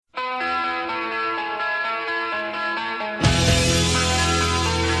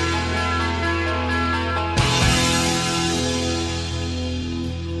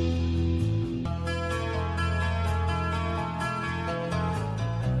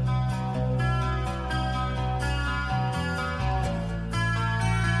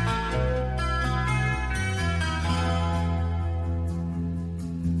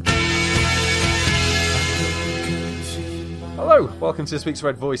Welcome to this week's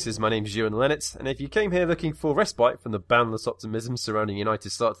Red Voices. My name's Ewan Lennett, and if you came here looking for respite from the boundless optimism surrounding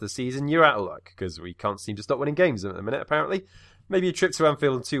United's start to the season, you're out of luck, because we can't seem to stop winning games at the minute, apparently. Maybe a trip to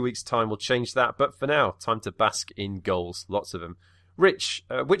Anfield in 2 weeks' time will change that, but for now, time to bask in goals. Lots of them. Rich,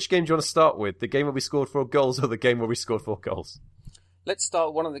 which game do you want to start with? The game where we scored 4 goals or the game where we scored 4 goals? Let's start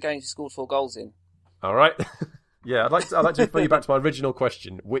with one of the games we scored 4 goals in. All right. Yeah, I'd like to refer you back to my original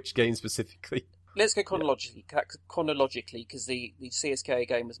question. Which game specifically? Let's go chronologically, because the CSKA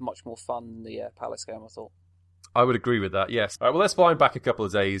game was much more fun than the Palace game, I thought. I would agree with that, yes. All right, well, let's wind back a couple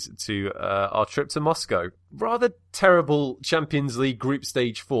of days to our trip to Moscow. Rather terrible Champions League group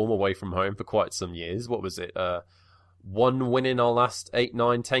stage form away from home for quite some years. What was it? 1 win in our last 8,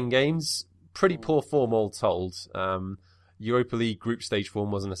 9, 10 games. Pretty poor form all told. Europa League group stage form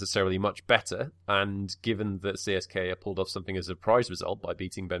wasn't necessarily much better, and given that CSKA pulled off something as a surprise result by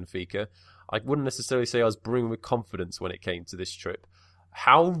beating Benfica, I wouldn't necessarily say I was brimming with confidence when it came to this trip.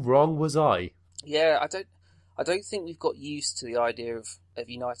 How wrong was I? Yeah, I don't think we've got used to the idea of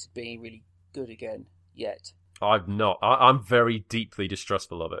United being really good again yet. I've not. I'm very deeply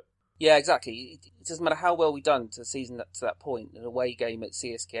distrustful of it. Yeah, exactly. It doesn't matter how well we've done to the season to that point. An away game at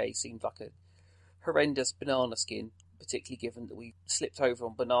CSKA seemed like a horrendous banana skin, particularly given that we slipped over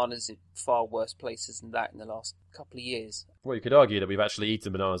on bananas in far worse places than that in the last couple of years. Well, you could argue that we've actually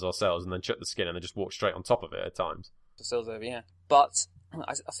eaten bananas ourselves and then chucked the skin and then just walked straight on top of it at times. Ourselves over, yeah. But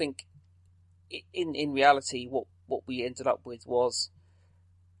I think in reality, what we ended up with was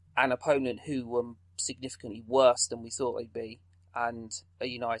an opponent who were significantly worse than we thought they'd be, and a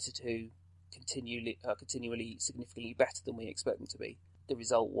United who continually significantly better than we expect them to be. The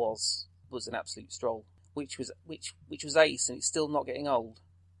result was an absolute stroll, which was ace, and it's still not getting old.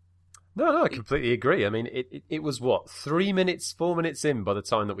 No, I completely agree. I mean, it was, 4 minutes in by the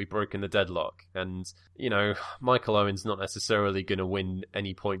time that we broke in the deadlock. And, Michael Owen's not necessarily going to win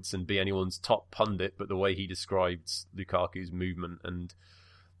any points and be anyone's top pundit, but the way he described Lukaku's movement and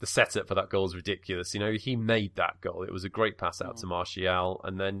the setup for that goal is ridiculous. He made that goal. It was a great pass out to Martial,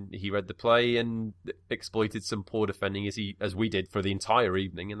 and then he read the play and exploited some poor defending as we did for the entire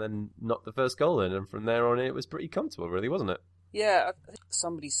evening, and then knocked the first goal in. And from there on, it was pretty comfortable, really, wasn't it? Yeah, I think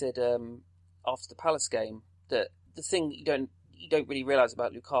somebody said after the Palace game that the thing you don't really realise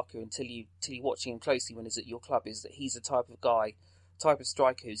about Lukaku until you're watching him closely when he's at your club is that he's the type of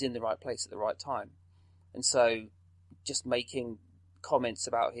striker who's in the right place at the right time. And so just making comments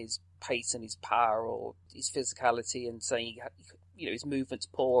about his pace and his power or his physicality and saying his movement's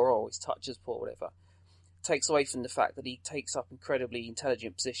poor or his touch is poor, whatever, takes away from the fact that he takes up incredibly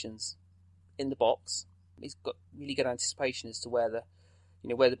intelligent positions in the box. He's got really good anticipation as to where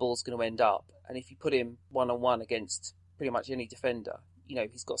the ball's going to end up, and if you put him one-on-one against pretty much any defender,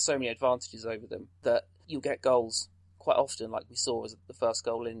 he's got so many advantages over them that you'll get goals quite often, like we saw as the first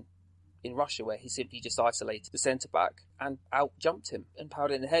goal in Russia, where he simply just isolated the centre-back and out-jumped him and powered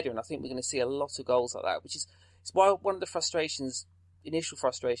in the header. And I think we're going to see a lot of goals like that, which is why one of the initial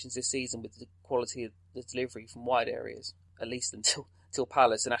frustrations this season with the quality of the delivery from wide areas, at least until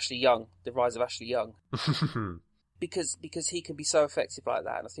Palace and Ashley Young, the rise of Ashley Young. because he can be so effective like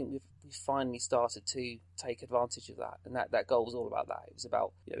that. And I think we've finally started to take advantage of that. And that goal was all about that. It was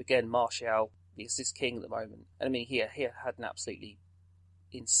about, again, Martial, the assist king at the moment. And I mean, he had an absolutely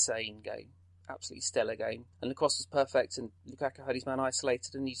insane game, absolutely stellar game, and the cross was perfect, and Lukaku had his man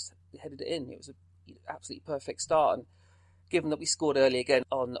isolated and he just headed it in. It was an absolutely perfect start, and given that we scored early again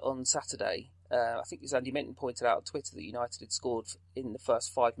on Saturday, I think it was Andy Menton pointed out on Twitter that United had scored in the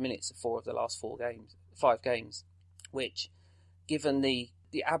first 5 minutes of 4 of the last 5 games, which, given the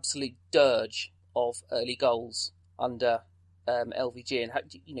absolute dirge of early goals under LVG and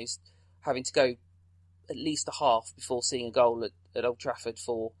having to go at least a half before seeing a goal at Old Trafford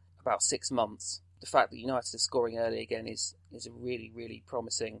for about 6 months, the fact that United are scoring early again is a really, really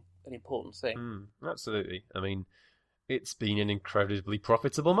promising and important thing. Absolutely. I mean, it's been an incredibly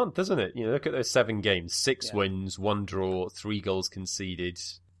profitable month, hasn't it? Look at those 7 games, 6 wins, 1 draw, 3 goals conceded,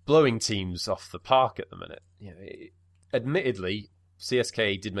 blowing teams off the park at the minute. Admittedly,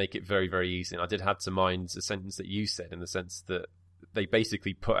 CSK did make it very, very easy, and I did have to mind the sentence that you said, in the sense that they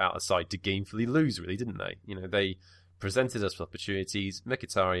basically put out a side to gamefully lose, really, didn't they? They presented us with opportunities.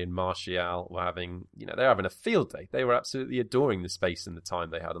 Mkhitaryan and Martial were having a field day. They were absolutely adoring the space and the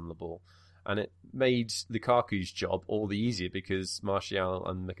time they had on the ball. And it made Lukaku's job all the easier because Martial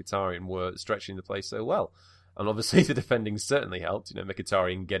and Mkhitaryan were stretching the play so well. And obviously the defending certainly helped.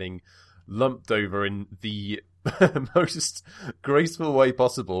 Mkhitaryan getting lumped over in the most graceful way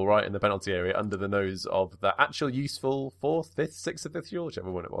possible, right in the penalty area, under the nose of the actual useful 4th, 5th, 6th official, whichever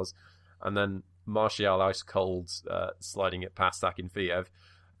one it was. And then Martial ice cold, sliding it past Akinfeev.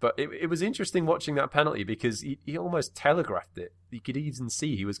 But it was interesting watching that penalty because he almost telegraphed it. You could even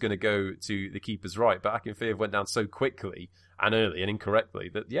see he was going to go to the keeper's right, but Akinfeev went down so quickly and early and incorrectly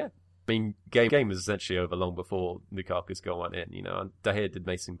that, game was essentially over long before Lukaku's goal went in. And De Gea did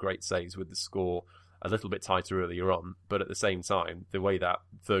make some great saves with the score a little bit tighter earlier on, but at the same time, the way that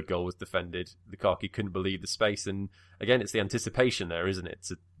third goal was defended, Lukaku couldn't believe the space. And again, it's the anticipation there, isn't it?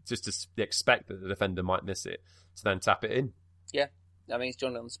 To expect that the defender might miss it, to then tap it in. Yeah. I mean, he's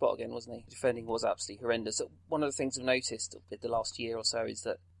Johnny on the spot again, wasn't he? Defending was absolutely horrendous. One of the things I've noticed with the last year or so is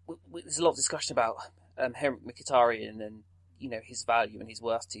that there's a lot of discussion about Henrik Mkhitaryan and his value and his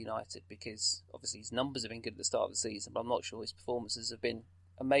worth to United, because obviously his numbers have been good at the start of the season, but I'm not sure his performances have been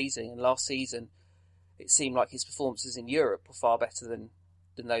amazing. And last season, it seemed like his performances in Europe were far better than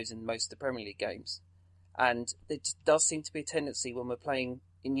those in most of the Premier League games. And there does seem to be a tendency when we're playing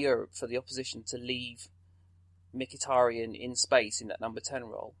in Europe for the opposition to leave Mkhitaryan in space in that number 10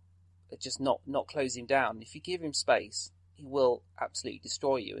 role, just not close him down. If you give him space, he will absolutely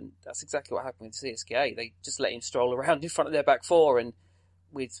destroy you, and that's exactly what happened with CSKA. They just let him stroll around in front of their back four, and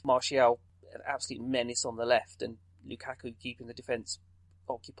with Martial an absolute menace on the left and Lukaku keeping the defence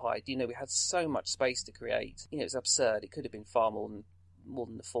occupied, we had so much space to create. It was absurd. It could have been far more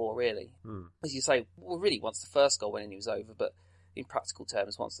than the four, really. As you say, well, really, once the first goal went in, it was over, but in practical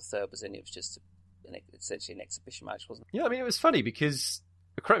terms, once the third was in, it was just essentially an exhibition match, wasn't it? Yeah, I mean, it was funny because,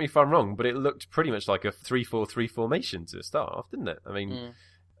 correct me if I'm wrong, but it looked pretty much like a 3-4-3 formation to start off, didn't it? I mean,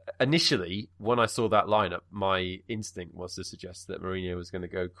 initially, when I saw that lineup, my instinct was to suggest that Mourinho was going to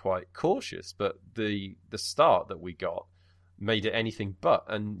go quite cautious, but the start that we got made it anything but,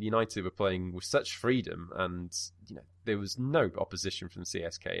 and United were playing with such freedom, and there was no opposition from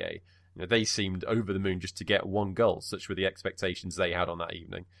CSKA. They seemed over the moon just to get one goal, such were the expectations they had on that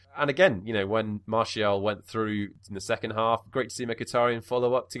evening. And again, when Martial went through in the second half, great to see Mkhitaryan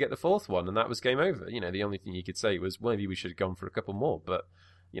follow up to get the fourth one, and that was game over. The only thing you could say was, well, maybe we should have gone for a couple more, but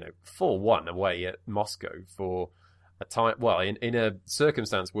 4-1 away at Moscow for a time, well, in a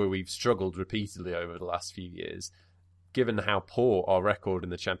circumstance where we've struggled repeatedly over the last few years, given how poor our record in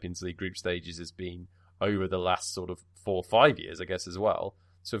the Champions League group stages has been over the last sort of 4 or 5 years, I guess, as well.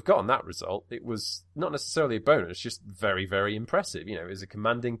 So we've gotten that result. It was not necessarily a bonus, just very, very impressive. It was a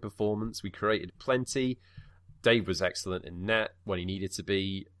commanding performance. We created plenty. Dave was excellent in net when he needed to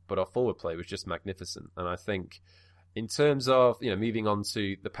be, but our forward play was just magnificent. And I think in terms of, moving on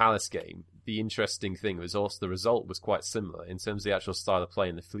to the Palace game, the interesting thing was also the result was quite similar in terms of the actual style of play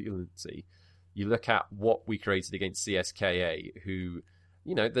and the fluency. You look at what we created against CSKA, who,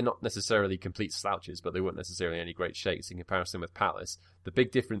 they're not necessarily complete slouches, but they weren't necessarily any great shakes in comparison with Palace. The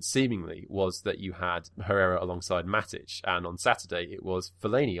big difference, seemingly, was that you had Herrera alongside Matic, and on Saturday it was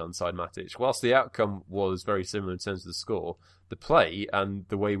Fellaini alongside Matic. Whilst the outcome was very similar in terms of the score, the play and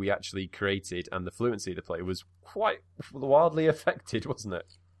the way we actually created and the fluency of the play was quite wildly affected, wasn't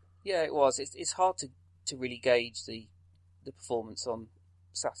it? Yeah, it was. It's hard to really gauge the performance on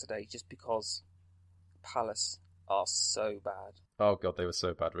Saturday just because Palace are so bad. Oh God, they were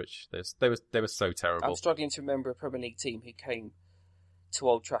so bad, Rich. They were so terrible. I'm struggling to remember a Premier League team who came to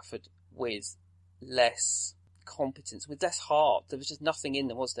Old Trafford with less competence, with less heart. There was just nothing in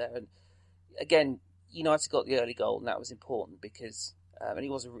them, was there? And again, United got the early goal, and that was important because, and it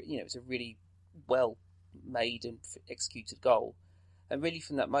was it was a really well made and executed goal. And really,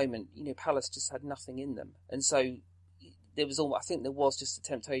 from that moment, Palace just had nothing in them, and so there was I think there was just a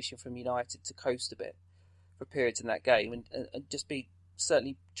temptation from United to coast a bit for periods in that game and just be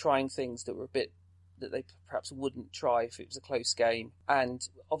certainly trying things that were a bit that they perhaps wouldn't try if it was a close game. And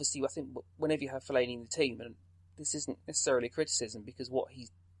obviously, I think whenever you have Fellaini in the team, and this isn't necessarily a criticism because what he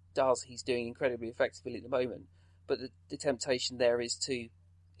does, he's doing incredibly effectively at the moment. But the temptation there is to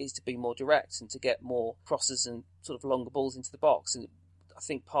be more direct and to get more crosses and sort of longer balls into the box. And I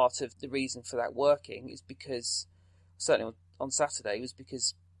think part of the reason for that working is because, certainly on Saturday, was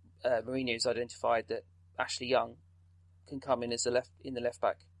because Mourinho's identified that Ashley Young can come in as in the left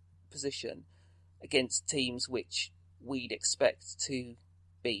back position against teams which we'd expect to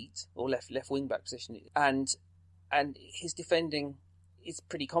beat, or left wing back position, and his defending is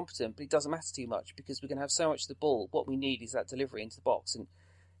pretty competent, but it doesn't matter too much because we can have so much of the ball. What we need is that delivery into the box, and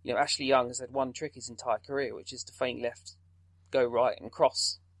Ashley Young has had one trick his entire career, which is to feint left, go right, and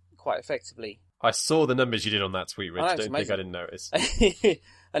cross quite effectively. I saw the numbers you did on that tweet, Rich. Don't think I didn't notice.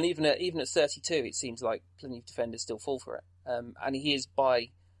 And even at 32, it seems like plenty of defenders still fall for it. And he is by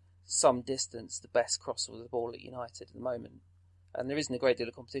some distance the best crosser of the ball at United at the moment. And there isn't a great deal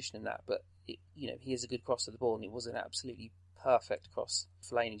of competition in that, but he is a good crosser of the ball, and it was an absolutely perfect cross.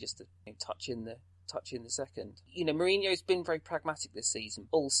 Fellaini just to touch in the second. Mourinho's been very pragmatic this season.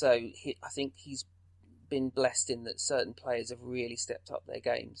 Also, I think he's been blessed in that certain players have really stepped up their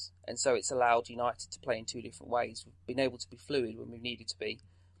games, and so it's allowed United to play in two different ways. We've been able to be fluid when we've needed to be,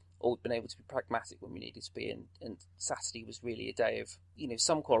 or we've been able to be pragmatic when we needed to be, and Saturday was really a day of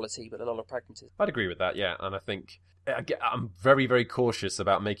some quality but a lot of pragmatism. I'd agree with that, yeah, and I think I'm very, very cautious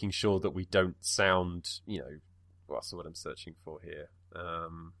about making sure that we don't sound, what's the word I'm searching for here?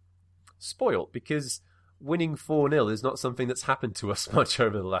 Spoiled, because winning 4-0 is not something that's happened to us much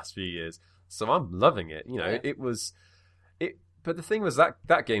over the last few years. So I'm loving it. But the thing was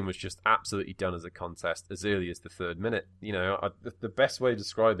that game was just absolutely done as a contest as early as the third minute. The best way of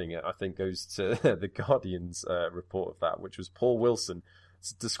describing it, I think, goes to the Guardian's report of that, which was Paul Wilson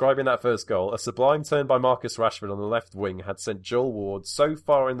describing that first goal. A sublime turn by Marcus Rashford on the left wing had sent Joel Ward so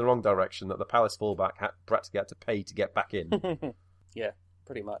far in the wrong direction that the Palace fullback practically had to pay to get back in. Yeah.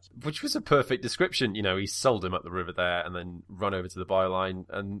 Pretty much. Which was a perfect description. He sold him up the river there and then run over to the byline,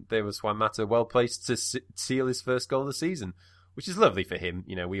 and there was Juan Mata well placed to seal his first goal of the season, which is lovely for him.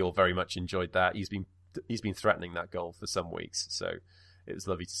 We all very much enjoyed that. He's been threatening that goal for some weeks, so it was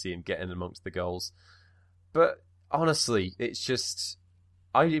lovely to see him get in amongst the goals. But honestly, it's just,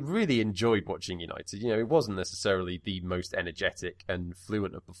 I really enjoyed watching United. It wasn't necessarily the most energetic and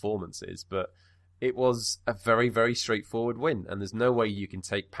fluent of performances, but it was a very, very straightforward win, and there's no way you can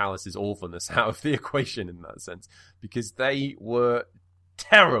take Palace's awfulness out of the equation in that sense, because they were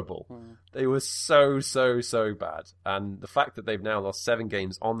terrible. They were so, so, so bad. And the fact that they've now lost 7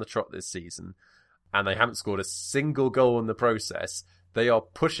 games on the trot this season, and they haven't scored a single goal in the process, they are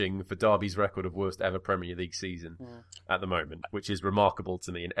pushing for Derby's record of worst ever Premier League season at the moment, which is remarkable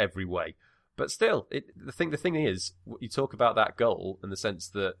to me in every way. But still, the thing is, you talk about that goal in the sense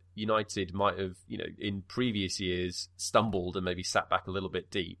that United might have, in previous years stumbled and maybe sat back a little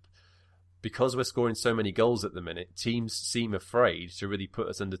bit deep. Because we're scoring so many goals at the minute, teams seem afraid to really put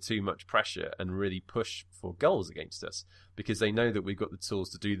us under too much pressure and really push for goals against us, because they know that we've got the tools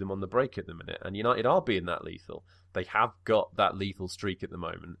to do them on the break at the minute. And United are being that lethal. They have got that lethal streak at the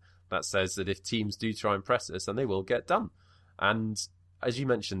moment that says that if teams do try and press us, then they will get done. And as you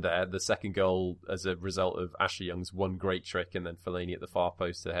mentioned there, the second goal as a result of Ashley Young's one great trick and then Fellaini at the far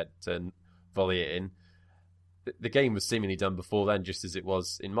post to head to volley it in. The game was seemingly done before then, just as it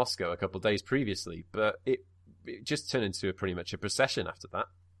was in Moscow a couple of days previously, but it just turned into pretty much a procession after that.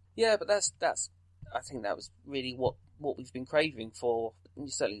 Yeah, but that's I think that was really what we've been craving for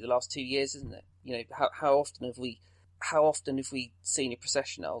certainly the last 2 years, isn't it? How often have we seen a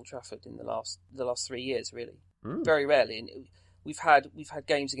procession at Old Trafford in the last 3 years? Really, very rarely. And we've had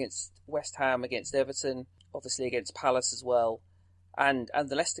games against West Ham, against Everton, obviously against Palace as well, and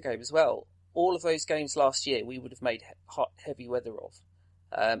the Leicester game as well. All of those games last year, we would have made hot, heavy weather of,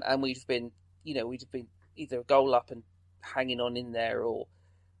 and we'd have been either a goal up and hanging on in there, or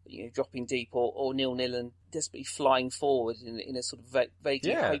dropping deep, or 0-0 and desperately flying forward in a sort of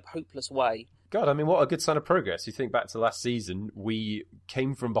vaguely hopeless way. God, I mean, what a good sign of progress. You think back to last season, we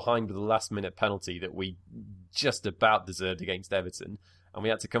came from behind with a last-minute penalty that we just about deserved against Everton, and we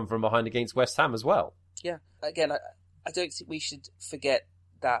had to come from behind against West Ham as well. Yeah, again, I don't think we should forget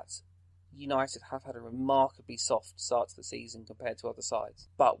that United have had a remarkably soft start to the season compared to other sides,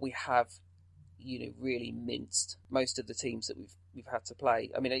 but we have, really minced most of the teams that we've had to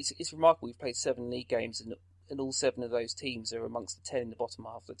play. I mean, it's remarkable. We've played 7 league games, and all 7 of those teams are amongst the 10 in the bottom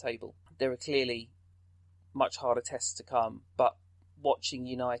half of the table. There are clearly much harder tests to come, but watching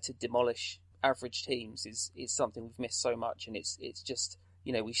United demolish average teams is something we've missed so much, and it's just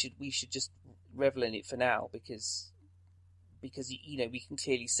we should just revel in it for now, because we can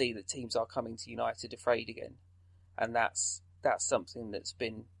clearly see that teams are coming to United afraid again, and that's something that's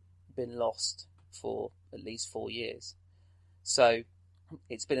been lost for at least 4 years. So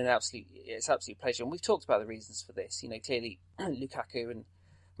it's been an absolute pleasure, and we've talked about the reasons for this. Clearly Lukaku and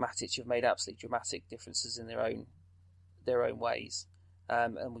Matic have made absolutely dramatic differences in their own ways,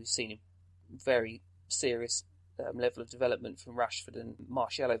 and we've seen a very serious level of development from Rashford and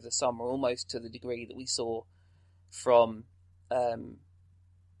Martial over the summer, almost to the degree that we saw from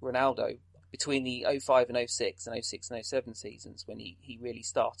Ronaldo between the 05 and 06 and 06 and 07 seasons, when he really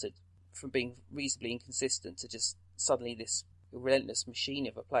started from being reasonably inconsistent to just suddenly this relentless machine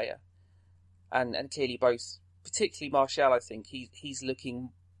of a player. And clearly both, particularly Martial, I think he's looking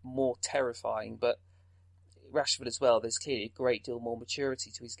more terrifying, but Rashford as well, there's clearly a great deal more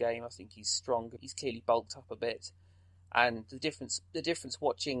maturity to his game. I think he's stronger. He's clearly bulked up a bit. And the difference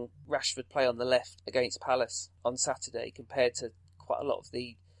watching Rashford play on the left against Palace on Saturday compared to quite a lot of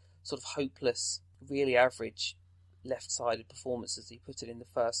the sort of hopeless, really average left-sided performance, as he put it, in the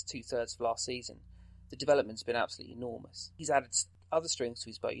first 2/3 of last season. The development's been absolutely enormous. He's added other strings to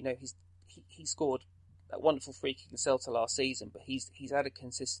his bow. He scored that wonderful free kick in Celta last season, but he's added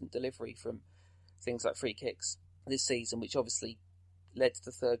consistent delivery from things like free kicks this season, which obviously led to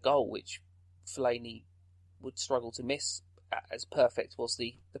the third goal, which Fellaini would struggle to miss, as perfect was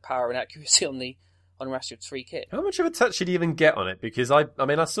the power and accuracy on Rashford's free kick. How much of a touch did he even get on it? Because I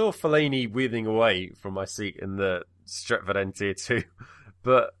saw Fellaini wheeling away from my seat in the Stretford end tier 2,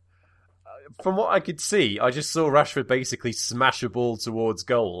 but from what I could see, I just saw Rashford basically smash a ball towards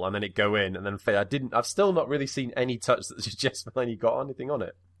goal and then it go in and then I've still not really seen any touch that suggests Fellaini got anything on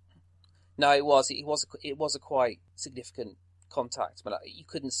it. No, it was a quite significant contact, but you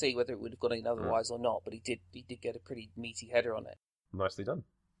couldn't see whether it would have gone in otherwise or not. But he did get a pretty meaty header on it. Nicely done.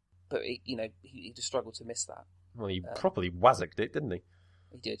 But he just struggled to miss that. Well, he properly wazzocked it, didn't he?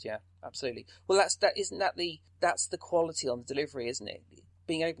 He did, yeah, absolutely. Well, that's the quality on the delivery, isn't it?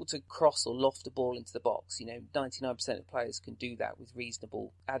 Being able to cross or loft a ball into the box. 99% of players can do that with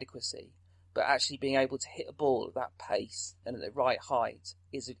reasonable adequacy. But actually being able to hit a ball at that pace and at the right height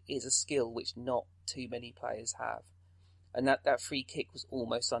is a skill which not too many players have. And that free kick was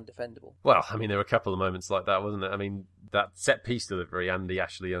almost undefendable. Well, there were a couple of moments like that, wasn't it? That set-piece delivery and the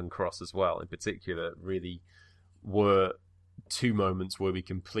Ashley Young cross as well, in particular, really were two moments where we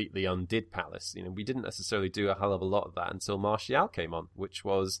completely undid Palace. We didn't necessarily do a hell of a lot of that until Martial came on, which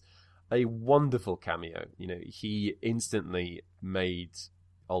was a wonderful cameo. He instantly made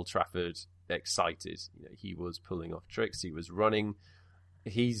Old Trafford excited. He was pulling off tricks, he was running.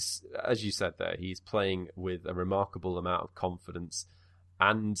 He's, as you said there, he's playing with a remarkable amount of confidence,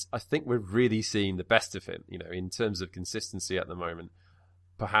 and I think we're really seeing the best of him, in terms of consistency at the moment,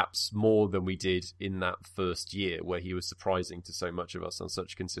 perhaps more than we did in that first year where he was surprising to so much of us on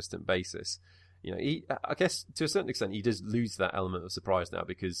such a consistent basis. I guess to a certain extent he does lose that element of surprise now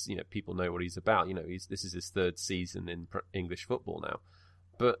because, people know what he's about. This is his third season in English football now.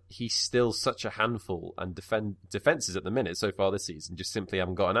 But he's still such a handful, and defences at the minute so far this season just simply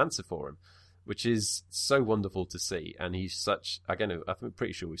haven't got an answer for him, which is so wonderful to see. And he's such, again, I'm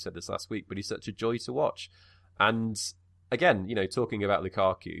pretty sure we said this last week, but he's such a joy to watch. And again, talking about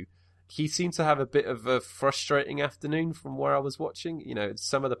Lukaku, he seemed to have a bit of a frustrating afternoon from where I was watching.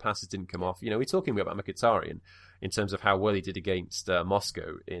 Some of the passes didn't come off. We're talking about Mkhitaryan in terms of how well he did against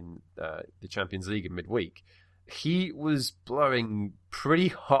Moscow in the Champions League in midweek. He was blowing pretty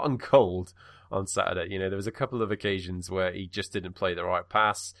hot and cold on Saturday. There was a couple of occasions where he just didn't play the right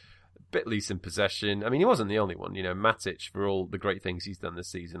pass, a bit loose in possession. He wasn't the only one. Matic, for all the great things he's done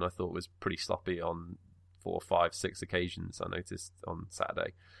this season, I thought was pretty sloppy on 4, 5, 6 occasions I noticed on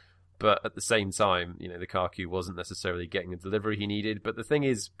Saturday. But at the same time, Lukaku wasn't necessarily getting the delivery he needed. But the thing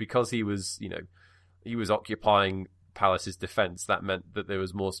is, because he was occupying Palace's defence, that meant that there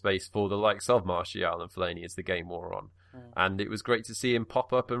was more space for the likes of Martial and Fellaini as the game wore on. And it was great to see him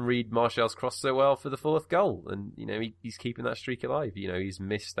pop up and read Martial's cross so well for the fourth goal. And, he's keeping that streak alive. He's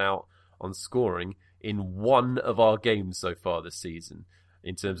missed out on scoring in one of our games so far this season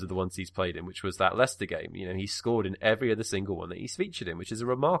in terms of the ones he's played in, which was that Leicester game. He scored in every other single one that he's featured in, which is a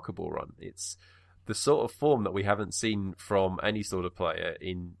remarkable run. It's the sort of form that we haven't seen from any sort of player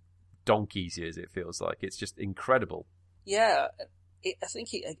in donkey's years, it feels like. It's just incredible. Yeah, I think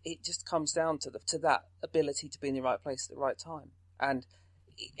it just comes down to that ability to be in the right place at the right time, and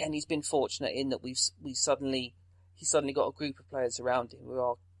he's been fortunate in that he's suddenly got a group of players around him who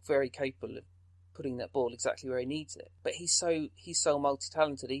are very capable of putting that ball exactly where he needs it. But he's so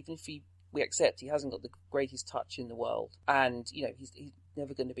multi-talented. Even if we accept he hasn't got the greatest touch in the world, and he's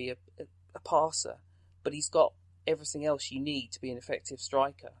never going to be a passer, but he's got everything else you need to be an effective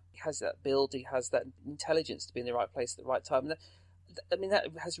striker. He has that build, he has that intelligence to be in the right place at the right time. And that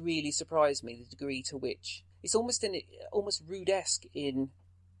has really surprised me, the degree to which it's almost Rude-esque in,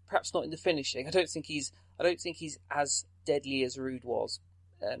 perhaps not in the finishing. I don't think he's as deadly as Rude was,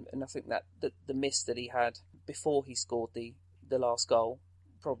 and I think that the miss that he had before he scored the last goal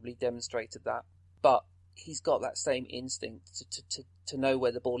probably demonstrated that. But he's got that same instinct to know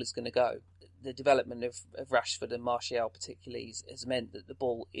where the ball is going to go. The development of Rashford and Martial particularly has meant that the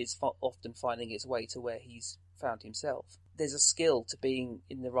ball is often finding its way to where he's found himself. There's a skill to being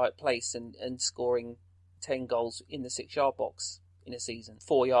in the right place and scoring 10 goals in the 6-yard box in a season,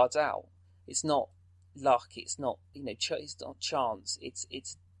 4 yards out. It's not luck, it's not it's not chance,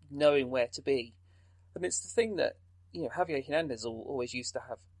 it's knowing where to be. And it's the thing that Javier Hernandez always used to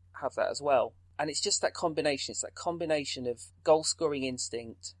have that as well. And it's just that combination. It's that combination of goal-scoring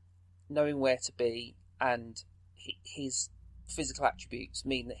instinct, knowing where to be, and his physical attributes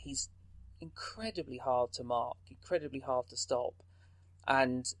mean that he's incredibly hard to mark, incredibly hard to stop.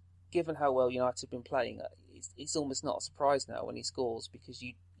 And given how well United have been playing, it's almost not a surprise now when he scores, because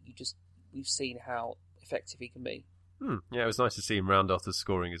we've seen how effective he can be. Yeah, it was nice to see him round off the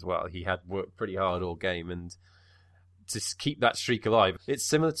scoring as well. He had worked pretty hard all game, and to keep that streak alive. It's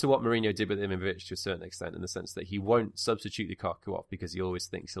similar to what Mourinho did with Ibrahimovic to a certain extent, in the sense that he won't substitute Lukaku off because he always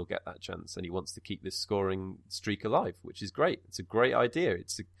thinks he'll get that chance, and he wants to keep this scoring streak alive, which is great. It's a great idea.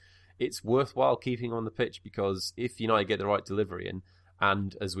 It's worthwhile keeping on the pitch, because if United get the right delivery in,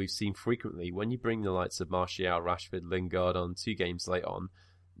 and as we've seen frequently, when you bring the likes of Martial, Rashford, Lingard on 2 games late on,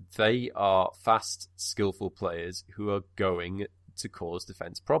 they are fast, skillful players who are going to cause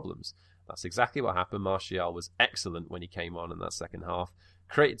defence problems. That's exactly what happened. Martial was excellent when he came on in that second half.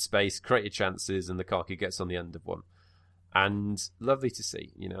 Created space, created chances, and Lukaku gets on the end of one. And lovely to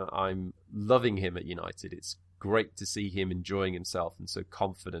see. I'm loving him at United. It's great to see him enjoying himself and so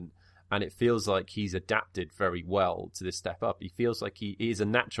confident. And it feels like he's adapted very well to this step up. He feels like he is a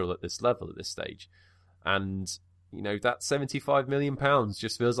natural at this level, at this stage. And that £75 million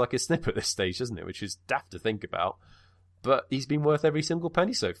just feels like a snip at this stage, doesn't it? Which is daft to think about. But he's been worth every single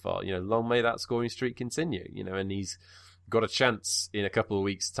penny so far. Long may that scoring streak continue. And he's got a chance in a couple of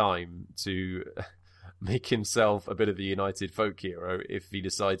weeks' time to make himself a bit of a United folk hero if he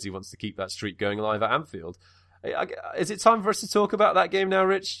decides he wants to keep that streak going alive at Anfield. Is it time for us to talk about that game now,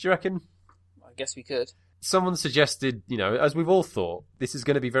 Rich? Do you reckon? I guess we could. Someone suggested, as we've all thought, this is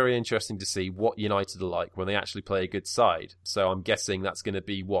going to be very interesting to see what United are like when they actually play a good side. So I'm guessing that's going to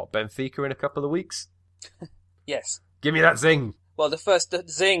be, Benfica in a couple of weeks? Yes. Give me that zing. Well, they'll be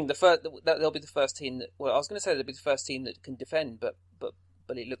the first team that... Well, I was going to say they'll be the first team that can defend, but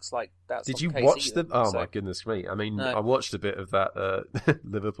it looks like that's Did not you the case watch either, the... Oh, my goodness me. I mean, no. I watched a bit of that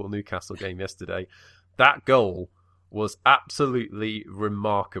Liverpool-Newcastle game yesterday. That goal was absolutely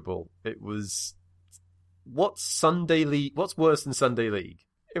remarkable. It was... What's worse than Sunday League?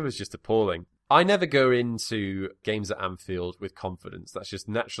 It was just appalling. I never go into games at Anfield with confidence. That's just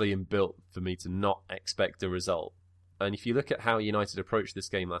naturally inbuilt for me to not expect a result. And if you look at how United approached this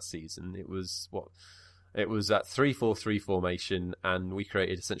game last season, it was that 3-4-3 formation, and we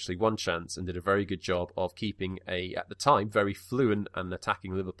created essentially one chance and did a very good job of keeping at the time, very fluent and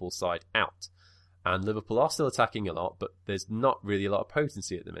attacking Liverpool side out. And Liverpool are still attacking a lot, but there's not really a lot of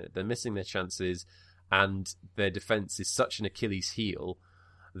potency at the minute. They're missing their chances, and their defence is such an Achilles heel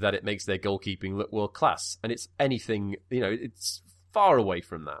that it makes their goalkeeping look world class. And it's anything, it's far away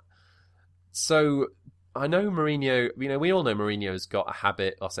from that. So I know Mourinho, we all know Mourinho's got a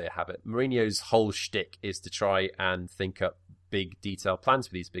habit. Mourinho's whole shtick is to try and think up big, detailed plans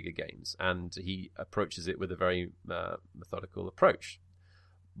for these bigger games. And he approaches it with a very methodical approach.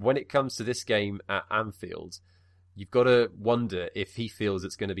 When it comes to this game at Anfield, you've got to wonder if he feels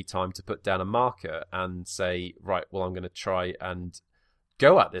it's going to be time to put down a marker and say, right, well, I'm going to try and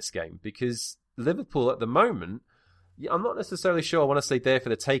go at this game. Because Liverpool at the moment, I'm not necessarily sure I want to say they're for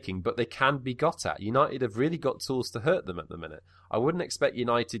the taking, but they can be got at. United have really got tools to hurt them at the minute. I wouldn't expect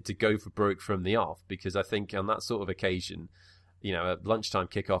United to go for broke from the off, because I think on that sort of occasion, a lunchtime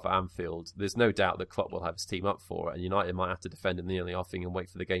kick-off at Anfield, there's no doubt that Klopp will have his team up for it, and United might have to defend in the early offing and wait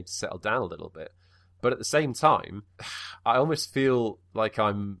for the game to settle down a little bit. But at the same time, I almost feel like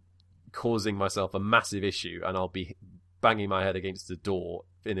I'm causing myself a massive issue, and I'll be banging my head against the door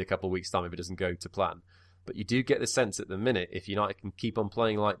in a couple of weeks' time if it doesn't go to plan. But you do get the sense at the minute, if United can keep on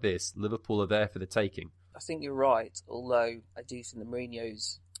playing like this, Liverpool are there for the taking. I think you're right, although I do think that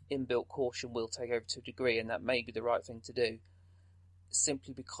Mourinho's inbuilt caution will take over to a degree, and that may be the right thing to do,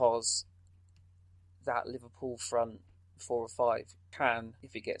 simply because that Liverpool front 4 or 5 can,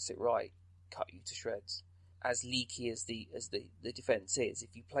 if it gets it right, cut you to shreds. As leaky as the defence is,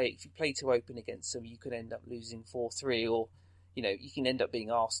 if you play too open against them, you can end up losing 4-3, or you can end up being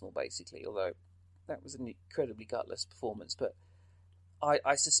Arsenal basically. Although that was an incredibly gutless performance, but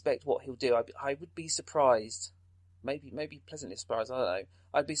I suspect what he'll do. I would be surprised, maybe pleasantly surprised. I don't know.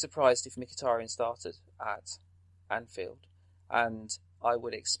 I'd be surprised if Mkhitaryan started at Anfield, and I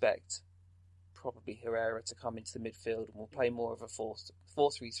would expect probably Herrera to come into the midfield, and we'll play more of a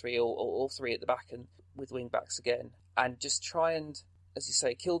 4-3-3 or all 3 at the back and with wing backs again, and just try and, as you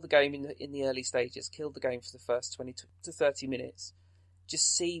say, kill the game in the early stages, kill the game for the first 20 to 30 minutes.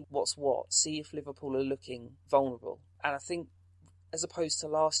 Just see what's what, see if Liverpool are looking vulnerable. And I think, as opposed to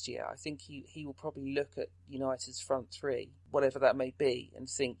last year, I think he will probably look at United's front 3, whatever that may be, and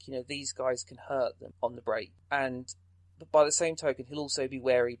think, these guys can hurt them on the break. But by the same token, he'll also be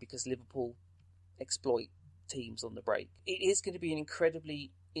wary because Liverpool exploit teams on the break. It is going to be an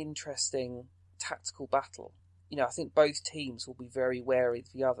incredibly interesting tactical battle, I think both teams will be very wary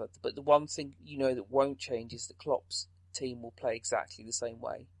of the other. But the one thing that won't change is that Klopp's team will play exactly the same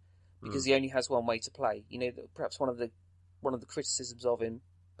way, because he only has one way to play. Perhaps one of the criticisms of him,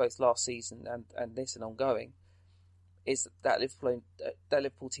 both last season and this and ongoing, is that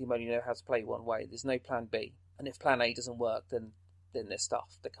Liverpool team only know how to play one way. There's no plan B, and if plan A doesn't work, then they're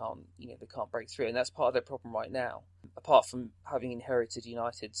stuffed. They can't break through, and that's part of their problem right now. Apart from having inherited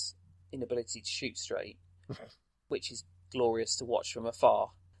United's inability to shoot straight, which is glorious to watch from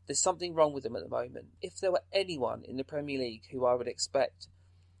afar, there's something wrong with them at the moment. If there were anyone in the Premier League who I would expect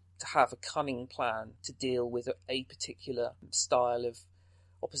to have a cunning plan to deal with a particular style of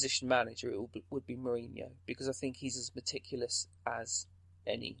opposition manager, it would be Mourinho, because I think he's as meticulous as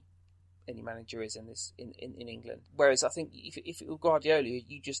any manager is in England. Whereas I think if it were Guardiola,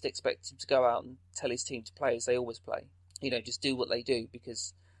 you just expect him to go out and tell his team to play as they always play. Just do what they do,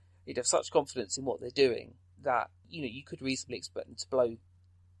 because he'd have such confidence in what they're doing that you could reasonably expect them to blow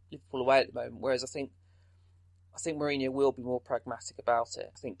Liverpool away at the moment. Whereas I think Mourinho will be more pragmatic about it.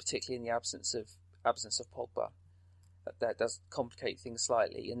 I think particularly in the absence of Pogba, that does complicate things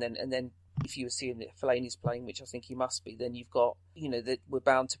slightly. And then if you assume that Fellaini's playing, which I think he must be, then you've got that we're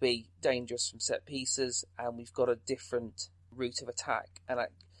bound to be dangerous from set pieces, and we've got a different route of attack. And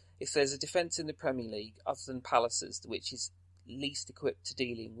if there's a defence in the Premier League other than Palace's, which is least equipped to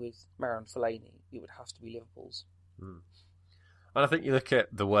dealing with Marouane Fellaini, it would have to be Liverpool's. And I think you look at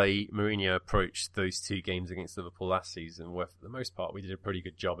the way Mourinho approached those two games against Liverpool last season, where for the most part we did a pretty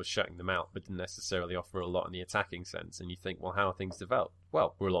good job of shutting them out, but didn't necessarily offer a lot in the attacking sense. And you think, well, how are things developed?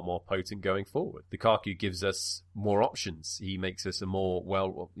 Well, we're a lot more potent going forward. Lukaku gives us more options. He makes us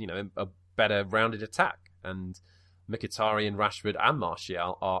a better rounded attack. And Mkhitaryan, Rashford and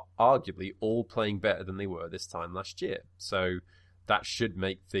Martial are arguably all playing better than they were this time last year. So that should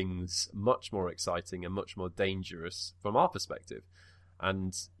make things much more exciting and much more dangerous from our perspective.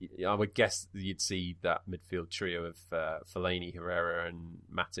 And I would guess that you'd see that midfield trio of Fellaini, Herrera and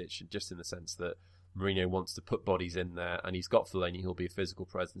Matic, just in the sense that Mourinho wants to put bodies in there, and he's got Fellaini who'll be a physical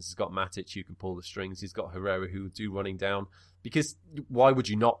presence, he's got Matic who can pull the strings, he's got Herrera who will do running down, because why would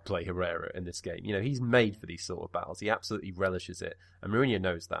you not play Herrera in this game? He's made for these sort of battles. He absolutely relishes it, and Mourinho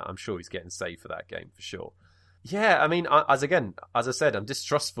knows that. I'm sure he's getting saved for that game for sure. Yeah, I mean, as I said, I'm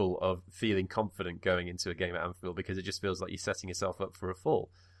distrustful of feeling confident going into a game at Anfield, because it just feels like you're setting yourself up for a fall.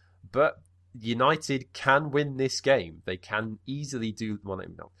 But United can win this game. They can easily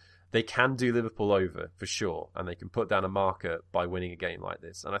they can do Liverpool over for sure, and they can put down a marker by winning a game like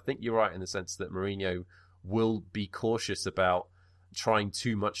this. And I think you're right in the sense that Mourinho will be cautious about trying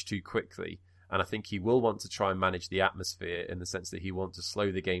too much too quickly. And I think he will want to try and manage the atmosphere in the sense that he wants to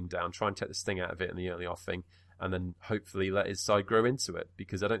slow the game down, try and take the sting out of it in the early offing, and then hopefully let his side grow into it,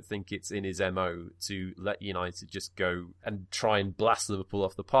 because I don't think it's in his MO to let United just go and try and blast Liverpool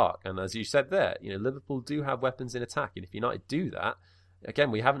off the park. And as you said there, Liverpool do have weapons in attack, and if United do that,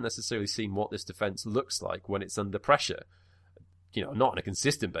 again, we haven't necessarily seen what this defence looks like when it's under pressure. Not on a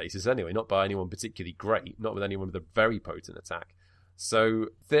consistent basis anyway, not by anyone particularly great, not with anyone with a very potent attack. So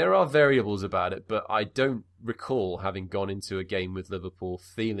there are variables about it, but I don't recall having gone into a game with Liverpool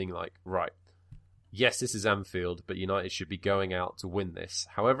feeling like, right, yes, this is Anfield, but United should be going out to win this.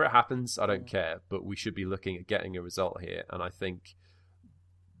 However it happens, I don't care, but we should be looking at getting a result here. And I think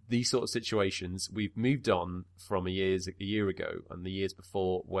these sort of situations, we've moved on from a year ago and the years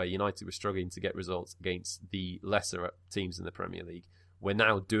before, where United were struggling to get results against the lesser teams in the Premier League. We're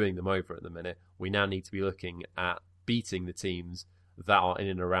now doing them over at the minute. We now need to be looking at beating the teams that are in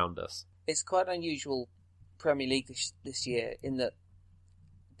and around us. It's quite an unusual Premier League this year, in that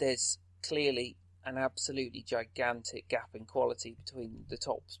there's clearly an absolutely gigantic gap in quality between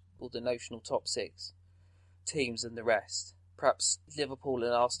the notional top six teams and the rest. Perhaps Liverpool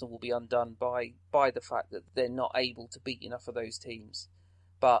and Arsenal will be undone by the fact that they're not able to beat enough of those teams.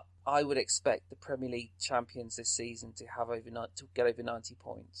 But I would expect the Premier League champions this season to get over 90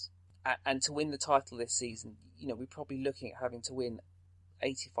 points. And to win the title this season, we're probably looking at having to win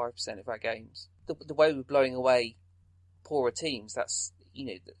 85% of our games. The way we're blowing away poorer teams, that's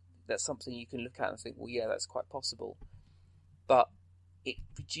something you can look at and think, well, yeah, that's quite possible. But it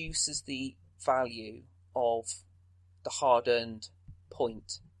reduces the value of the hard-earned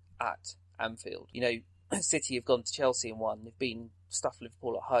point at Anfield. City have gone to Chelsea and won. They've been stuffed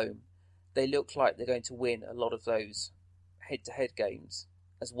Liverpool at home. They look like they're going to win a lot of those head-to-head games,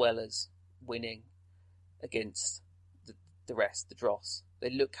 as well as winning against the rest, the dross. They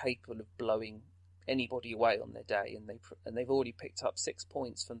look capable of blowing anybody away on their day, and they've already picked up 6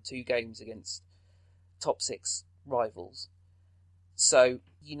 points from 2 games against top 6 rivals. So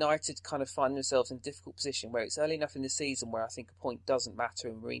United kind of find themselves in a difficult position where it's early enough in the season where I think a point doesn't matter,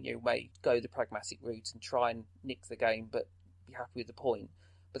 and Mourinho may go the pragmatic route and try and nick the game but be happy with the point.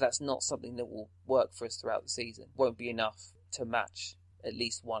 But that's not something that will work for us throughout the season. Won't be enough to match at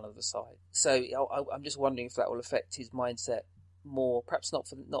least one of the side. So I'm just wondering if that will affect his mindset more, perhaps not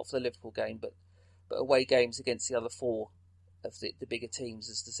for the Liverpool game, but away games against the other four of the bigger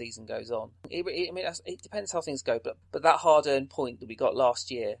teams as the season goes on. It depends how things go, but that hard-earned point that we got last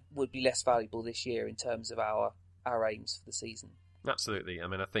year would be less valuable this year in terms of our aims for the season. Absolutely. I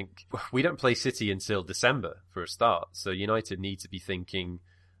mean, I think we don't play City until December for a start, so United need to be thinking,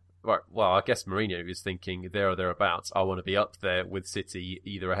 right, well, I guess Mourinho is thinking there or thereabouts, I want to be up there with City,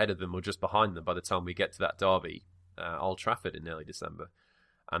 either ahead of them or just behind them by the time we get to that derby, Old Trafford in early December.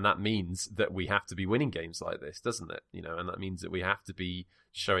 And that means that we have to be winning games like this, doesn't it? And that means that we have to be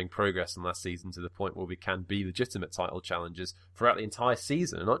showing progress in last season to the point where we can be legitimate title challengers throughout the entire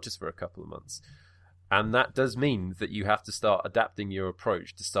season and not just for a couple of months. And that does mean that you have to start adapting your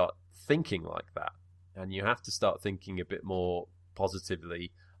approach to start thinking like that. And you have to start thinking a bit more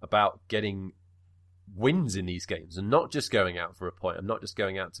positively about getting wins in these games and not just going out for a point and not just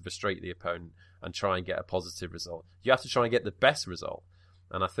going out to frustrate the opponent and try and get a positive result. You have to try and get the best result.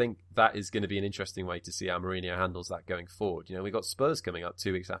 And I think that is going to be an interesting way to see how Mourinho handles that going forward. We've got Spurs coming up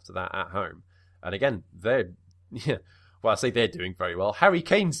 2 weeks after that at home. And again, I say they're doing very well. Harry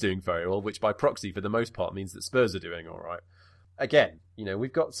Kane's doing very well, which by proxy for the most part means that Spurs are doing all right. Again,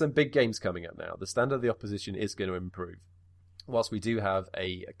 we've got some big games coming up now. The standard of the opposition is going to improve. Whilst we do have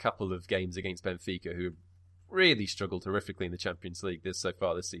a couple of games against Benfica who really struggled horrifically in the Champions League so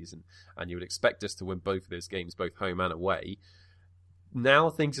far this season, and you would expect us to win both of those games, both home and away, now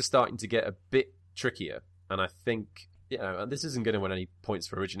things are starting to get a bit trickier. And I think, and this isn't going to win any points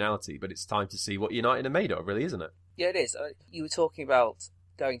for originality, but it's time to see what United are made of, really, isn't it? Yeah, it is. You were talking about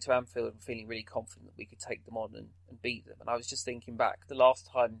going to Anfield and feeling really confident that we could take them on and beat them. And I was just thinking back, the last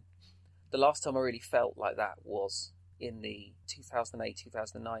time I really felt like that was in the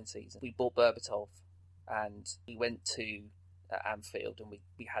 2008-2009 season. We bought Berbatov and we went to Anfield and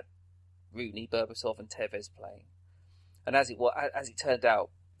we had Rooney, Berbatov and Tevez playing. And as it turned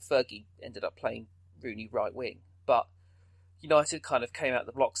out, Fergie ended up playing Rooney right wing. But United kind of came out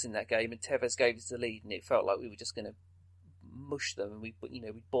the blocks in that game and Tevez gave us the lead and it felt like we were just going to mush them. And we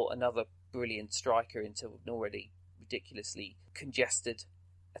bought another brilliant striker into an already ridiculously congested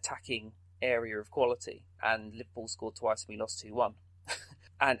attacking area of quality. And Liverpool scored twice and we lost 2-1.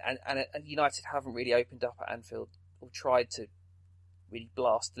 and United haven't really opened up at Anfield or tried to really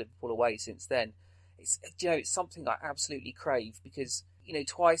blast Liverpool away since then. It's something I absolutely crave because,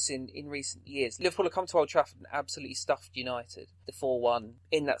 twice in recent years, Liverpool have come to Old Trafford and absolutely stuffed United. The 4-1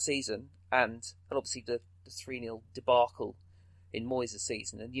 in that season and obviously the 3-0 debacle in Moyes'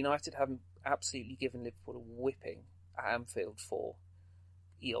 season. And United haven't absolutely given Liverpool a whipping at Anfield for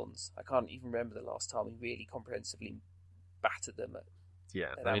eons. I can't even remember the last time we really comprehensively battered them at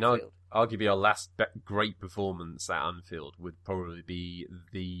Anfield. Arguably our last great performance at Anfield would probably be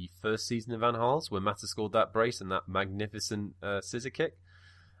the first season of Van Gaal's, when Mata scored that brace and that magnificent scissor kick.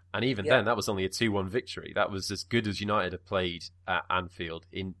 And even then, that was only a 2-1 victory. That was as good as United have played at Anfield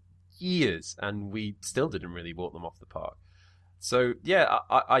in years, and we still didn't really walk them off the park. So,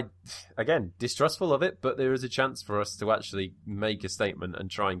 I again, distrustful of it, but there is a chance for us to actually make a statement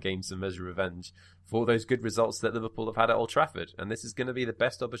and try and gain some measure of revenge for those good results that Liverpool have had at Old Trafford. And this is going to be the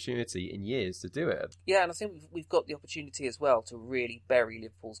best opportunity in years to do it. Yeah, and I think we've got the opportunity as well to really bury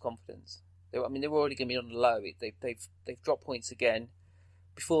Liverpool's confidence. They're already going to be on the low. They've dropped points again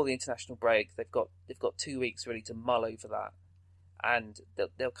before the international break. They've got 2 weeks really to mull over that, and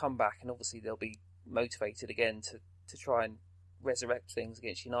they'll come back, and obviously they'll be motivated again to try and resurrect things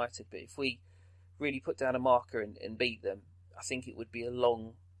against United. But if we really put down a marker and beat them, I think it would be a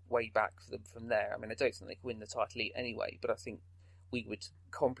long way back for them from there. I don't think they could win the title anyway, but I think we would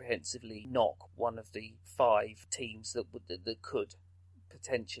comprehensively knock one of the 5 teams that could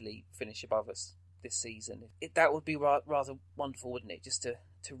potentially finish above us this season. That would be rather wonderful, wouldn't it? Just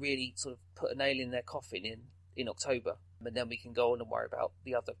to really sort of put a nail in their coffin in October, and then we can go on and worry about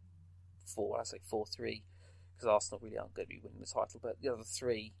the other 4. I say 4-3. Because Arsenal really aren't going to be winning the title, but the other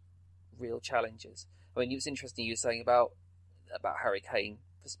 3 real challenges. It was interesting you were saying about Harry Kane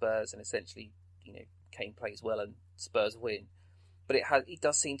for Spurs, and essentially, Kane plays well and Spurs win. But it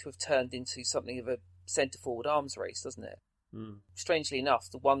does seem to have turned into something of a centre-forward arms race, doesn't it? Mm. Strangely enough,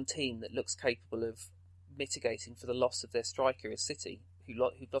 the one team that looks capable of mitigating for the loss of their striker is City, who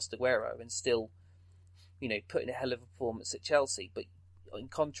lost Aguero and still, put in a hell of a performance at Chelsea. But in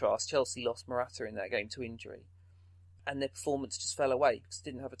contrast, Chelsea lost Morata in that game to injury. and their performance just fell away because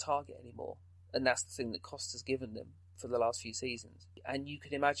they didn't have a target anymore. And that's the thing that Costa has given them for the last few seasons. And you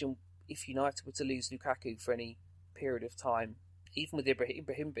can imagine if United were to lose Lukaku for any period of time, even with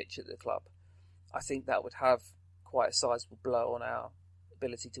Ibrahimovic at the club, I think that would have quite a sizable blow on our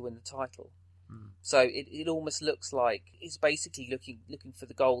ability to win the title. So it almost looks like it's basically looking for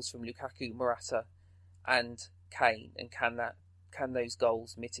the goals from Lukaku, Morata, and Kane, and can those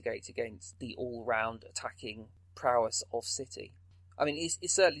goals mitigate against the all-round attacking prowess of City? I mean,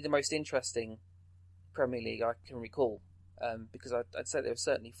 it's certainly the most interesting Premier League I can recall, because I'd say there are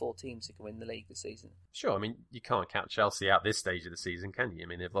certainly 4 teams who can win the league this season. Sure, I mean, you can't count Chelsea out this stage of the season, can you? I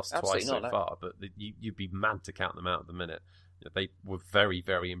mean, they've lost Absolutely twice not, so far, but you'd be mad to count them out at the minute. They were very,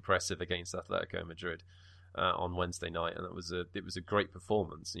 very impressive against Atletico Madrid on Wednesday night, and it was a great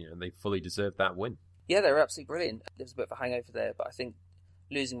performance. And they fully deserved that win. Yeah, they were absolutely brilliant. There was a bit of a hangover there, but I think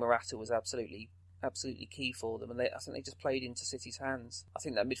losing Morata was absolutely key for them, and I think they just played into City's hands. I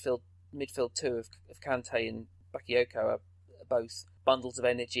think that midfield two of Kante and Bakayoko are both bundles of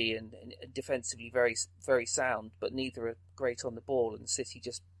energy and defensively very, very sound, but neither are great on the ball, and City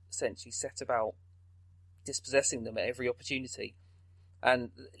just essentially set about dispossessing them at every opportunity,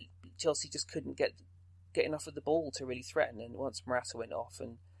 and Chelsea just couldn't get enough of the ball to really threaten. And once Morata went off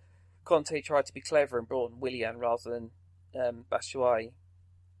and Conte tried to be clever and brought in Willian rather than Batshuayi,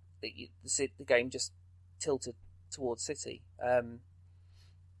 the game just tilted towards City.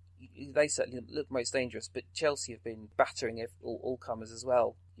 They certainly look most dangerous, but Chelsea have been battering all comers as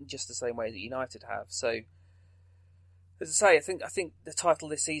well, in just the same way that United have. So, as I say, I think the title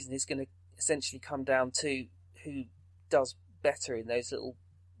this season is going to essentially come down to who does better in that little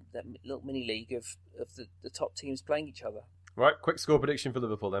mini league of the top teams playing each other. Right, quick score prediction for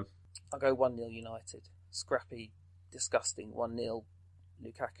Liverpool then. I'll go 1-0 United. Scrappy, disgusting 1-0.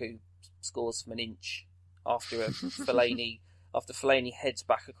 Lukaku scores from an inch after Fellaini heads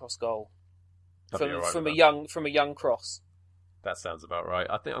back across goal from a young cross. That sounds about right.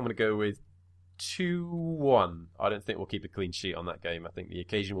 I think I'm going to go with 2-1. I don't think we'll keep a clean sheet on that game. I think the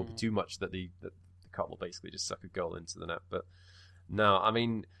occasion will be too much that the cup will basically just suck a goal into the net. But no, I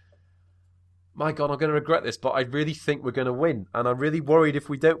mean, my God, I'm going to regret this, but I really think we're going to win. And I'm really worried if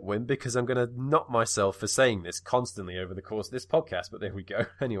we don't win, because I'm going to knock myself for saying this constantly over the course of this podcast. But there we go.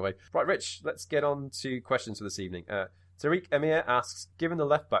 Anyway, right, Rich, let's get on to questions for this evening. Tariq Emir asks, given the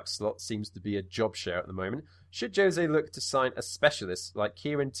left-back slot seems to be a job share at the moment, should Jose look to sign a specialist like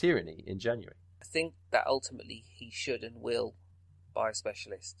Kieran Tierney in January? I think that ultimately he should and will buy a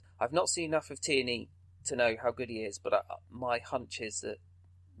specialist. I've not seen enough of Tierney to know how good he is, but my hunch is that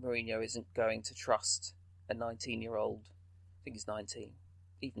Mourinho isn't going to trust a 19-year-old, I think he's 19,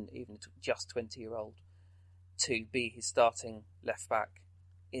 even just 20-year-old, to be his starting left-back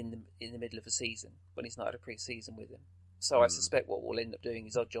in the middle of a season when he's not had a pre-season with him. So I suspect what we'll end up doing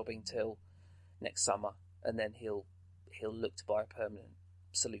is odd jobbing till next summer, and then he'll look to buy a permanent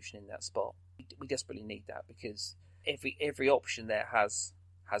solution in that spot. We desperately need that, because every option there has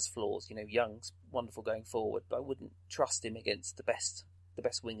flaws. Young's wonderful going forward, but I wouldn't trust him against the best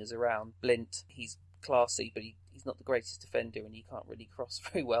wingers around. Blint, he's classy, but he's not the greatest defender, and he can't really cross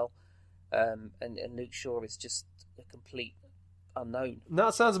very well. And Luke Shaw is just a complete unknown.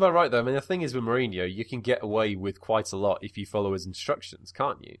 That sounds about right, though. I mean, the thing is with Mourinho, you can get away with quite a lot if you follow his instructions,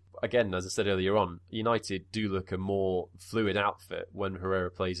 can't you? Again, as I said earlier on, United do look a more fluid outfit when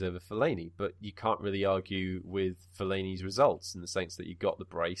Herrera plays over Fellaini, but you can't really argue with Fellaini's results in the sense that you got the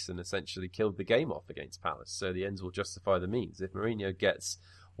brace and essentially killed the game off against Palace. So the ends will justify the means. If Mourinho gets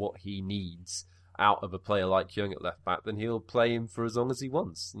what he needs out of a player like Young at left back, then he'll play him for as long as he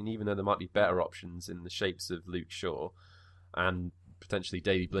wants. And even though there might be better options in the shapes of Luke Shaw and potentially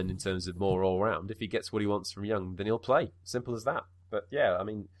Daley Blind in terms of more all-round, if he gets what he wants from Young, then he'll play. Simple as that. But yeah, I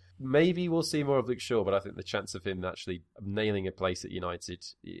mean, maybe we'll see more of Luke Shaw, but I think the chance of him actually nailing a place at United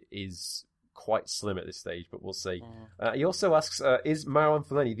is quite slim at this stage, but we'll see. He also asks, is Marouane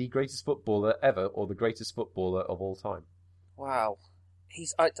Fellaini the greatest footballer ever or the greatest footballer of all time? Wow.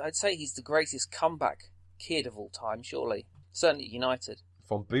 I'd say he's the greatest comeback kid of all time, surely. Certainly at United.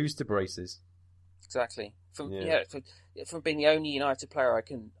 From boos to braces. Exactly. From being the only United player I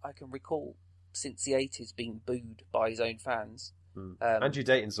can recall since the 80s being booed by his own fans. Andrew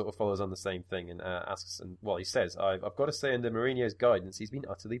Dayton sort of follows on the same thing and asks, and he says, I've got to say, under Mourinho's guidance, he's been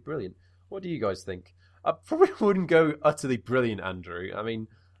utterly brilliant. What do you guys think? I probably wouldn't go utterly brilliant, Andrew. I mean,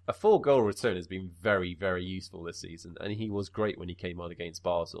 a full goal return has been very, very useful this season, and he was great when he came on against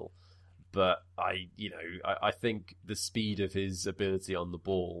Basel. But I think the speed of his ability on the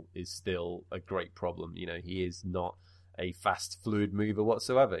ball is still a great problem. He is not a fast, fluid mover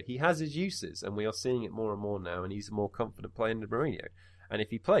whatsoever. He has his uses, and we are seeing it more and more now, and he's a more confident player than Mourinho. And if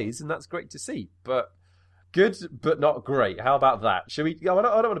he plays, then that's great to see. But good, but not great. How about that? Shall we? I don't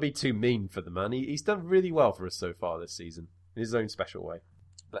want to be too mean for the man. He's done really well for us so far this season, in his own special way.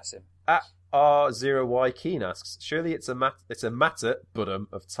 Bless him. At R0Y Keen asks, surely it's a matter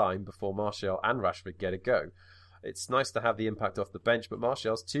of time before Martial and Rashford get a go. It's nice to have the impact off the bench, but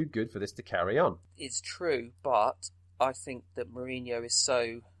Martial's too good for this to carry on. It's true, but I think that Mourinho is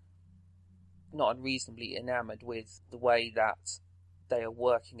so not unreasonably enamoured with the way that they are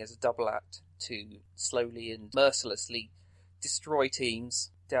working as a double act to slowly and mercilessly destroy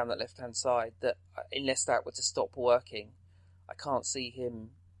teams down that left-hand side, that unless that were to stop working, I can't see him.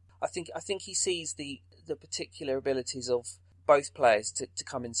 I think he sees the particular abilities of both players to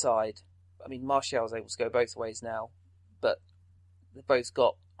come inside. I mean, Martial's able to go both ways now, but they've both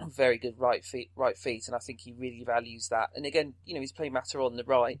got very good right feet, and I think he really values that. And again, he's playing Mata on the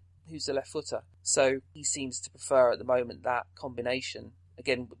right, who's the left footer, so he seems to prefer at the moment that combination.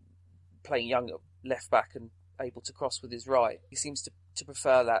 Again, playing Young at left back and able to cross with his right, he seems to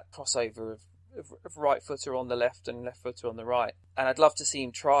prefer that crossover of right footer on the left and left footer on the right. And I'd love to see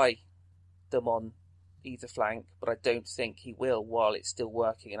him try them on either flank, but I don't think he will while it's still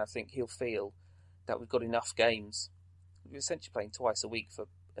working, and I think he'll feel that we've got enough games. We're essentially playing twice a week for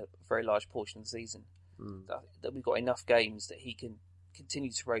a very large portion of the season. That we've got enough games that he can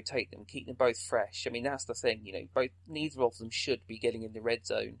continue to rotate them, keep them both fresh. I mean, that's the thing, neither of them should be getting in the red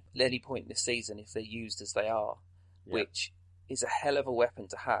zone at any point in the season if they're used as they are, which is a hell of a weapon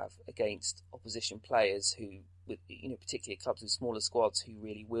to have against opposition players who, with particularly clubs with smaller squads, who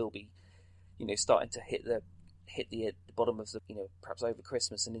really will be, starting to hit the bottom of the, perhaps over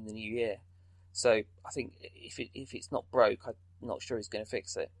Christmas and in the new year. So I think if it's not broke, I'm not sure he's going to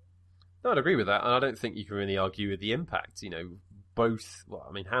fix it. No, I'd agree with that, and I don't think you can really argue with the impact.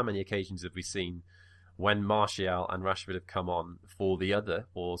 How many occasions have we seen when Martial and Rashford have come on for the other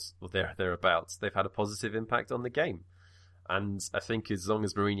or thereabouts, they've had a positive impact on the game. And I think as long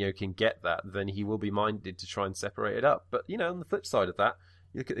as Mourinho can get that, then he will be minded to try and separate it up. But, on the flip side of that,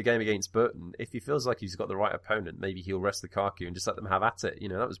 you look at the game against Burton, if he feels like he's got the right opponent, maybe he'll rest Lukaku and just let them have at it.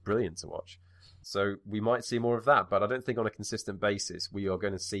 That was brilliant to watch. So we might see more of that, but I don't think on a consistent basis we are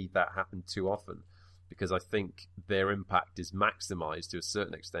going to see that happen too often, because I think their impact is maximised to a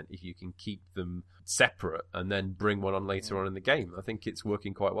certain extent if you can keep them separate and then bring one on later on in the game. I think it's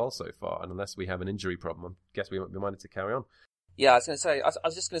working quite well so far, and unless we have an injury problem, I guess we won't be minded to carry on. Yeah, I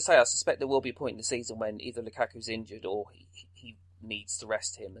was just going to say, I suspect there will be a point in the season when either Lukaku's injured or he needs to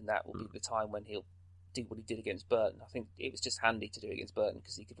rest him, and that will be the time when he'll do what he did against Burton. I think it was just handy to do it against Burton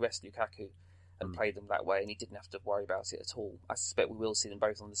because he could rest Lukaku and play them that way, and he didn't have to worry about it at all. I suspect we will see them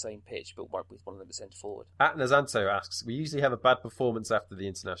both on the same pitch, but with one of them at centre forward. At Nazanto asks, we usually have a bad performance after the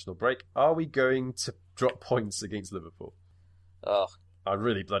international break. Are we going to drop points against Liverpool? Oh, I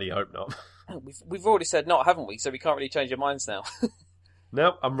really bloody hope not. We've already said not, haven't we? So we can't really change our minds now.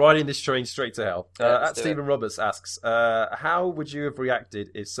 No, I'm riding this train straight to hell. Yeah, Stephen Roberts asks, how would you have reacted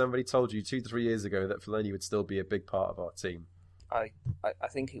if somebody told you 2 to 3 years ago that Fellaini would still be a big part of our team? I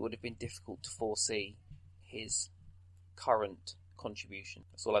think it would have been difficult to foresee his current contribution.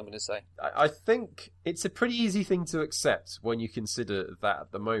 That's all I'm going to say. I think it's a pretty easy thing to accept when you consider that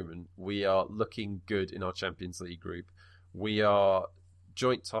at the moment we are looking good in our Champions League group. We are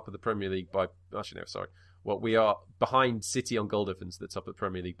joint top of the Premier League by... Actually, no, sorry. Well, we are behind City on goal difference at the top of the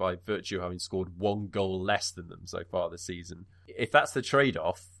Premier League by virtue of having scored 1 goal less than them so far this season. If that's the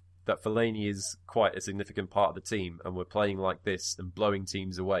trade-off, that Fellaini is quite a significant part of the team, and we're playing like this and blowing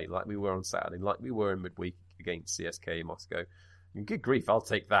teams away, like we were on Saturday, like we were in midweek against CSKA Moscow. And good grief, I'll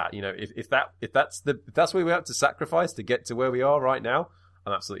take that. If that's where we have to sacrifice to get to where we are right now,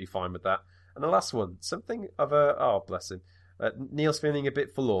 I'm absolutely fine with that. And the last one, something of a... Oh, bless him. Neil's feeling a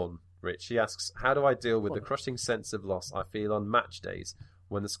bit forlorn, Rich. He asks, how do I deal with the crushing sense of loss I feel on match days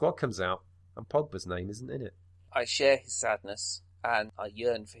when the squad comes out and Pogba's name isn't in it? I share his sadness and I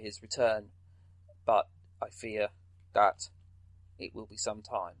yearn for his return, but I fear that it will be some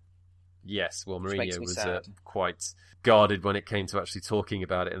time. Yes, well, Mourinho was quite guarded when it came to actually talking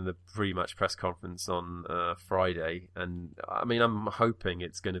about it in the pre-match press conference on Friday. And I mean, I'm hoping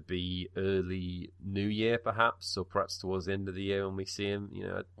it's going to be early New Year, perhaps, or perhaps towards the end of the year when we see him.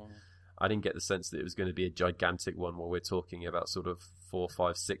 I didn't get the sense that it was going to be a gigantic one where we're talking about sort of 4,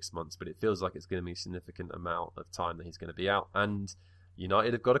 5, 6 months, but it feels like it's going to be a significant amount of time that he's going to be out. And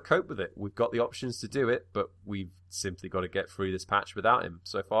United have got to cope with it. We've got the options to do it, but we've simply got to get through this patch without him.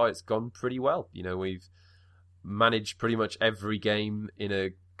 So far, it's gone pretty well. We've managed pretty much every game in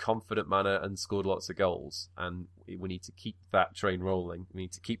a confident manner and scored lots of goals. And we need to keep that train rolling. We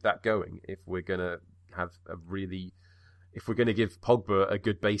need to keep that going if we're going to have if we're going to give Pogba a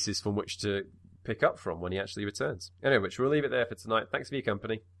good basis from which to pick up from when he actually returns. Anyway, Rich, we'll leave it there for tonight. Thanks for your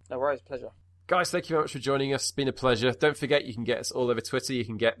company. No worries, pleasure. Guys, thank you very much for joining us. It's been a pleasure. Don't forget, you can get us all over Twitter. You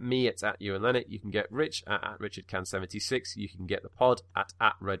can get me at Ewan Lennox. You can get Rich at RichardCan76. You can get the pod at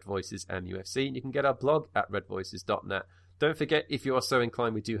RedVoicesMUFC. And you can get our blog at redvoices.net. Don't forget, if you are so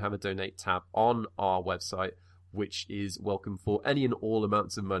inclined, we do have a donate tab on our website, which is welcome for any and all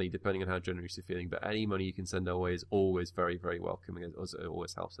amounts of money, depending on how generous you're feeling. But any money you can send our way is always very, very welcome. It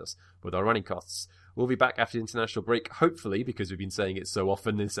always helps us with our running costs. We'll be back after the international break, hopefully, because we've been saying it so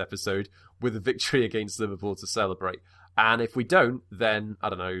often this episode, with a victory against Liverpool to celebrate. And if we don't, then, I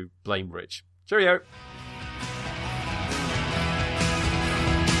don't know, blame Rich. Cheerio!